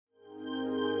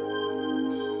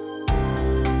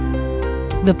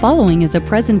The following is a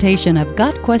presentation of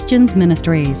Got Questions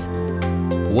Ministries.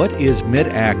 What is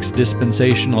mid-Acts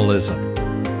dispensationalism?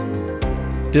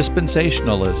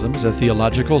 Dispensationalism is a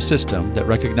theological system that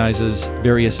recognizes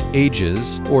various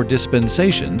ages or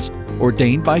dispensations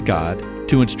ordained by God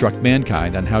to instruct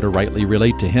mankind on how to rightly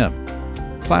relate to Him.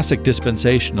 Classic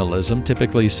dispensationalism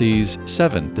typically sees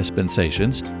 7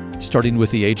 dispensations, starting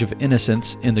with the age of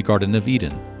innocence in the Garden of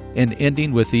Eden and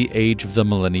ending with the age of the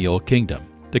millennial kingdom.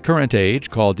 The current age,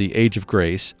 called the Age of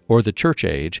Grace or the Church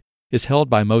Age, is held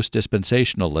by most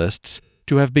dispensationalists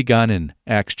to have begun in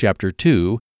Acts chapter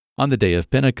 2 on the day of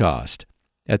Pentecost.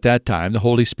 At that time, the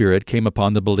Holy Spirit came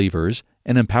upon the believers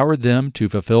and empowered them to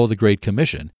fulfill the Great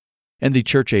Commission, and the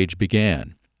Church Age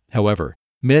began. However,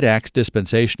 mid-Acts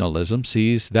dispensationalism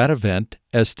sees that event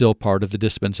as still part of the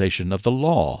dispensation of the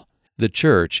law. The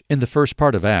church, in the first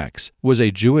part of Acts, was a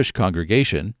Jewish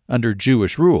congregation under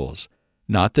Jewish rules,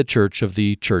 not the church of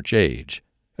the Church Age.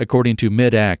 According to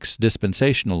mid-Acts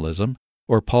dispensationalism,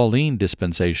 or Pauline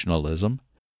dispensationalism,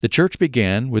 the church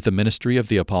began with the ministry of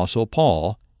the Apostle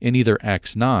Paul in either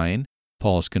Acts 9,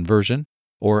 Paul's conversion,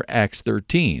 or Acts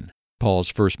 13, Paul's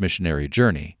first missionary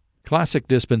journey. Classic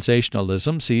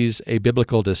dispensationalism sees a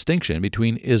biblical distinction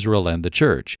between Israel and the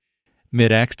church.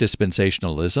 Mid-Acts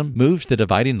dispensationalism moves the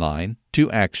dividing line to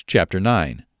Acts chapter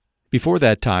 9. Before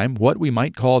that time, what we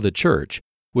might call the church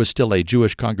was still a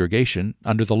Jewish congregation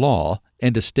under the law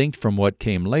and distinct from what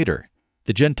came later,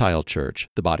 the Gentile church,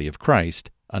 the body of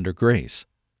Christ, under grace.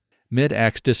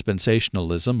 Mid-Acts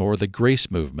dispensationalism, or the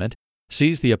grace movement,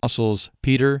 sees the apostles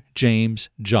Peter, James,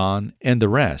 John, and the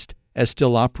rest as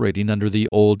still operating under the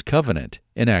Old Covenant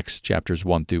in Acts chapters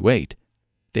 1 through 8.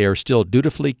 They are still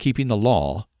dutifully keeping the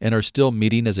law and are still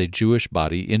meeting as a Jewish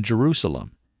body in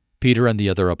Jerusalem. Peter and the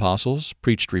other apostles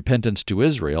preached repentance to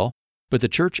Israel, but the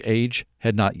church age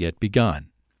had not yet begun.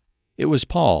 It was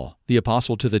Paul, the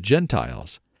apostle to the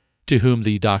Gentiles, to whom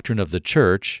the doctrine of the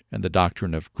church and the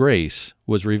doctrine of grace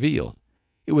was revealed.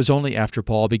 It was only after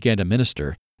Paul began to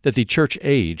minister that the church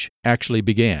age actually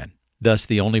began. Thus,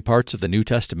 the only parts of the New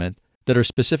Testament that are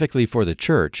specifically for the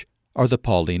church are the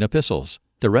Pauline epistles.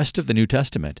 The rest of the New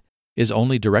Testament is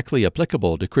only directly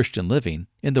applicable to Christian living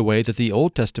in the way that the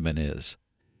Old Testament is.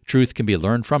 Truth can be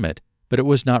learned from it, but it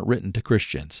was not written to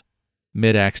Christians.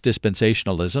 Mid-Acts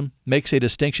dispensationalism makes a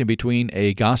distinction between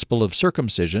a gospel of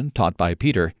circumcision taught by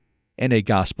Peter and a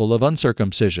gospel of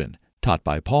uncircumcision taught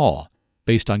by Paul,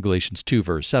 based on Galatians 2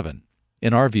 verse 7.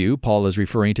 In our view, Paul is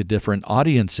referring to different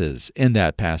audiences in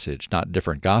that passage, not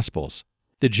different gospels.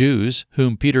 The Jews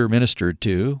whom Peter ministered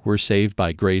to were saved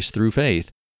by grace through faith,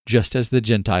 just as the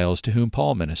Gentiles to whom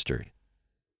Paul ministered.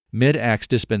 Mid-Acts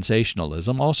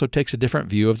dispensationalism also takes a different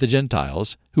view of the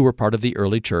Gentiles who were part of the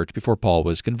early church before Paul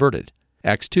was converted.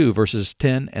 Acts 2 verses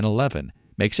 10 and 11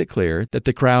 makes it clear that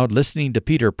the crowd listening to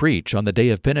Peter preach on the day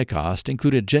of Pentecost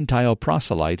included Gentile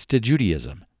proselytes to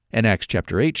Judaism. And Acts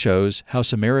chapter 8 shows how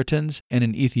Samaritans and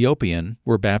an Ethiopian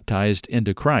were baptized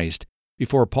into Christ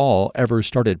before Paul ever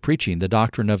started preaching the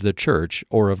doctrine of the church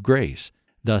or of grace.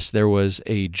 Thus there was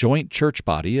a joint church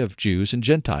body of Jews and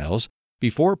Gentiles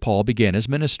before Paul began his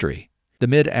ministry. The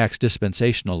mid-Acts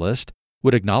dispensationalist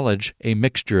would acknowledge a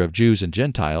mixture of Jews and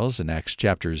Gentiles in Acts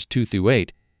chapters 2 through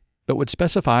 8, but would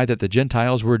specify that the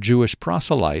Gentiles were Jewish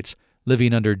proselytes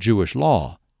living under Jewish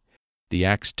law. The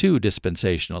Acts 2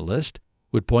 dispensationalist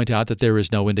would point out that there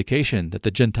is no indication that the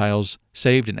Gentiles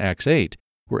saved in Acts 8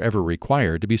 were ever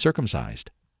required to be circumcised.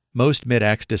 Most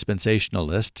mid-Acts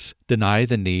dispensationalists deny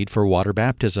the need for water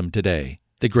baptism today.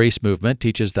 The grace movement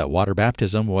teaches that water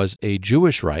baptism was a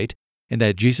Jewish rite and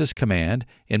that Jesus' command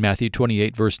in Matthew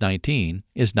 28 verse 19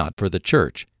 is not for the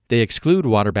church. They exclude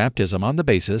water baptism on the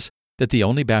basis that the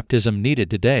only baptism needed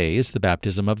today is the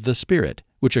baptism of the Spirit,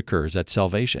 which occurs at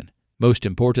salvation. Most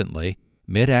importantly,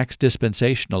 mid-Acts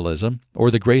dispensationalism,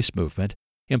 or the grace movement,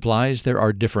 implies there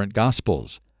are different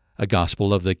gospels, a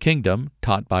gospel of the kingdom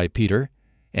taught by Peter,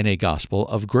 and a gospel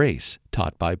of grace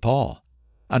taught by Paul.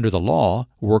 Under the law,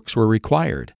 works were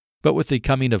required, but with the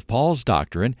coming of Paul's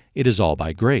doctrine, it is all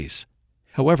by grace.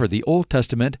 However, the Old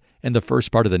Testament and the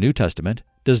first part of the New Testament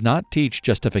does not teach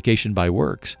justification by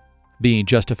works. Being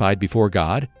justified before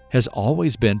God has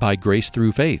always been by grace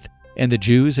through faith, and the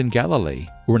Jews in Galilee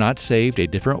were not saved a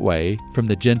different way from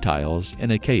the Gentiles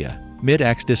in Achaia.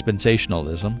 Mid-Acts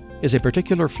dispensationalism is a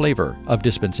particular flavor of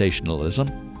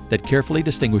dispensationalism that carefully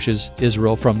distinguishes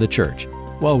Israel from the church.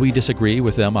 While we disagree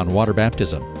with them on water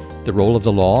baptism, the role of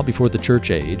the law before the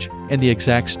church age, and the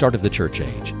exact start of the church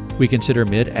age, we consider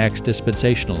mid-Acts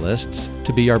dispensationalists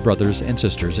to be our brothers and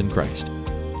sisters in Christ.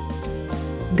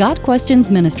 Got Questions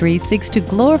Ministry seeks to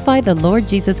glorify the Lord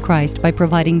Jesus Christ by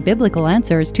providing biblical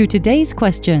answers to today's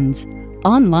questions.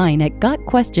 online at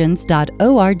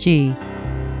gotquestions.org.